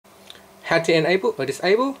How to enable or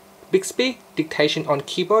disable Bixby Dictation on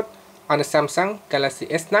keyboard on the Samsung Galaxy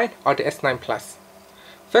S9 or the S9 Plus.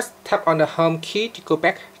 First, tap on the home key to go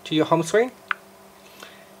back to your home screen.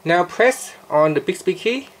 Now press on the Bixby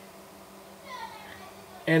key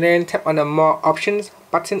and then tap on the More Options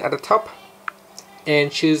button at the top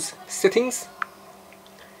and choose Settings.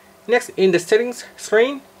 Next, in the Settings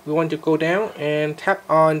screen, we want to go down and tap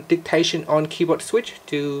on Dictation on keyboard switch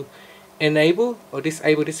to enable or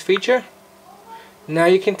disable this feature. Now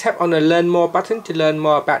you can tap on the Learn More button to learn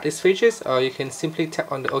more about these features, or you can simply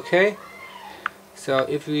tap on the OK. So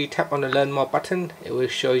if we tap on the Learn More button, it will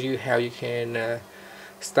show you how you can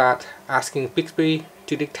start asking Bixby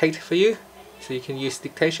to dictate for you, so you can use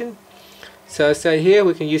dictation. So here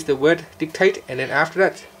we can use the word dictate, and then after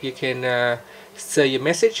that you can say your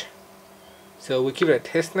message. So we'll give it a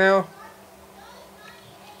test now.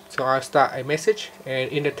 So I'll start a message,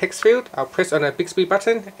 and in the text field I'll press on the Bixby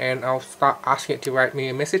button and I'll start asking it to write me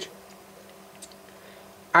a message.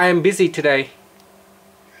 I am busy today.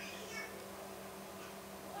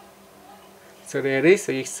 So there it is.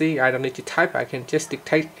 So you see, I don't need to type, I can just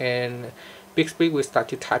dictate and Bixby will start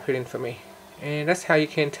to type it in for me. And that's how you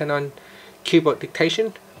can turn on keyboard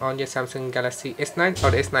dictation on your Samsung Galaxy S9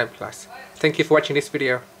 or the S9 Plus. Thank you for watching this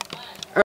video.